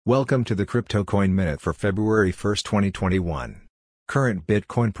Welcome to the Crypto Coin Minute for February 1, 2021. Current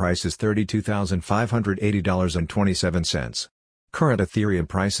Bitcoin price is $32,580.27. Current Ethereum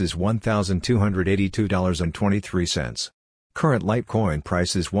price is $1,282.23. Current Litecoin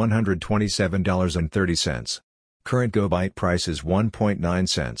price is $127.30. Current GoByte price is 1.9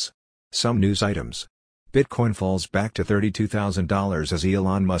 cents. Some news items. Bitcoin falls back to $32,000 as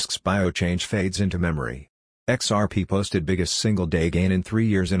Elon Musk's BioChange fades into memory. XRP posted biggest single-day gain in 3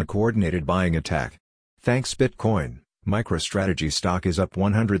 years in a coordinated buying attack. Thanks Bitcoin, MicroStrategy stock is up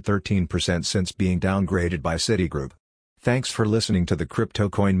 113% since being downgraded by Citigroup. Thanks for listening to the Crypto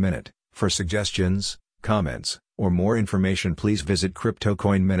Coin Minute. For suggestions, comments, or more information please visit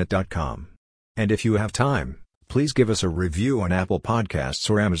CryptoCoinMinute.com. And if you have time, please give us a review on Apple Podcasts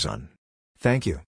or Amazon. Thank you.